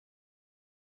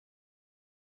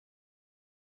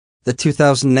The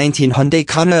 2019 Hyundai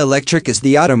Kona Electric is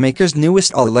the automaker's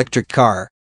newest all-electric car.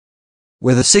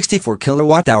 With a 64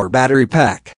 kilowatt-hour battery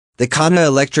pack, the Kona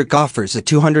Electric offers a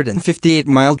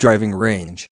 258-mile driving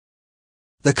range.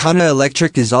 The Kona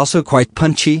Electric is also quite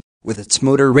punchy, with its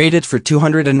motor rated for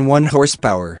 201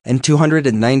 horsepower and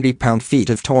 290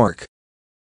 pound-feet of torque.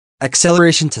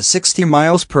 Acceleration to 60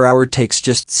 miles per hour takes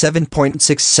just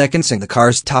 7.6 seconds and the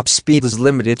car's top speed is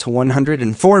limited to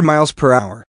 104 miles per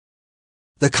hour.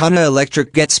 The Kona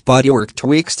Electric gets bodywork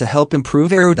tweaks to help improve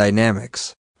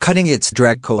aerodynamics, cutting its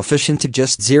drag coefficient to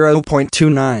just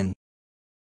 0.29.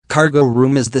 Cargo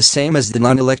room is the same as the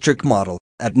non-electric model,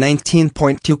 at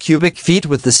 19.2 cubic feet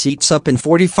with the seats up and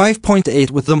 45.8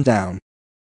 with them down.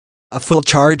 A full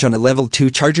charge on a level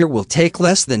 2 charger will take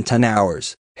less than 10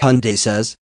 hours, Hyundai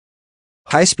says.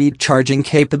 High-speed charging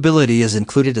capability is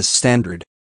included as standard.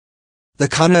 The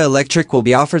Kona Electric will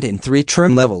be offered in 3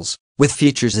 trim levels, with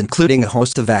features including a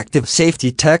host of active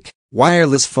safety tech,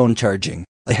 wireless phone charging,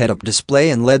 a head-up display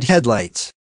and LED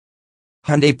headlights.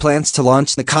 Hyundai plans to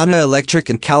launch the Kona Electric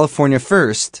in California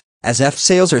first, as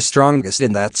sales are strongest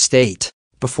in that state,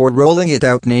 before rolling it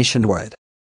out nationwide.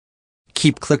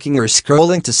 Keep clicking or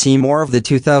scrolling to see more of the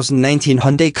 2019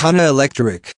 Hyundai Kona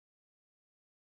Electric.